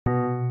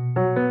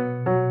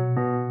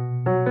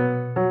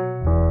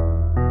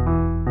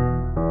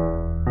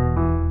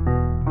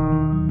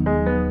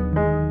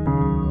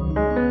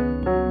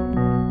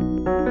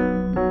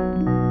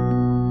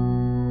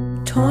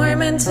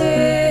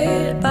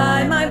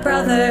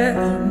brother,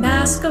 a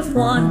mask of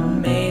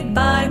one made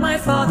by my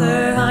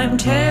father. I'm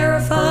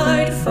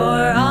terrified, for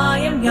I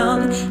am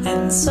young,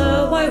 and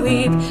so I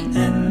weep,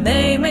 and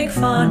they make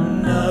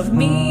fun of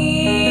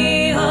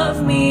me,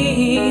 of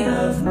me,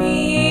 of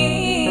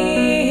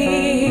me,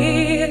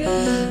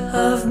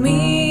 of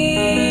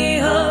me,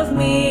 of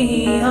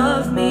me,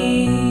 of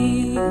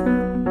me.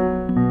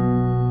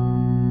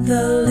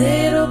 The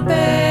little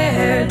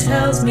bear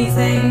tells me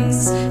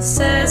things,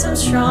 says I'm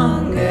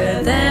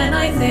stronger than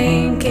I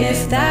think.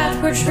 If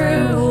that were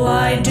true,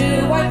 why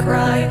do I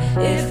cry?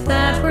 If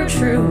that were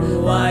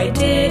true, why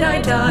did I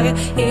die?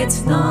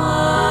 It's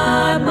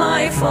not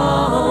my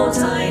fault,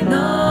 I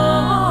know.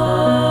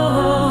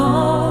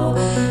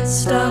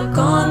 Stuck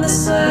on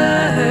this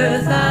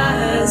earth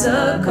as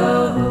a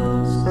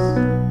ghost.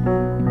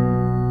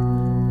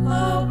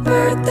 Oh,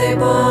 birthday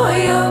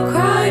boy, oh,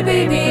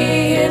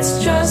 crybaby, it's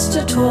just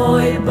a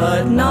toy,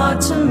 but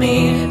not to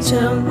me.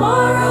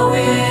 Tomorrow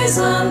is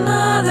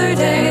another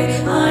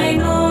day. I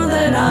know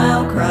that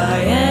I'll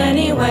cry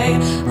anyway.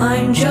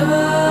 I'm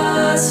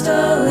just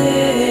a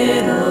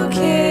little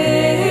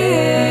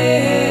kid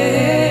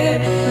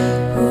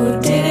who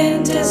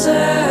didn't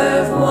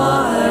deserve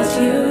what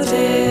you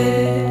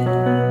did.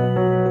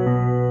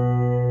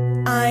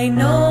 I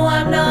know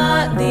I'm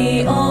not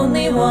the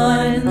only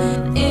one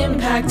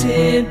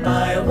impacted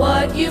by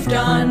what you've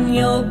done.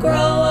 You'll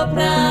grow up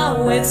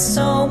now with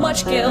so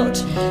much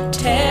guilt,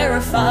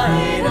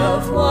 terrified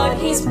of what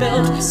he's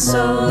built.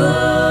 So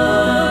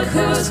look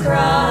who's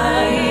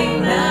crying.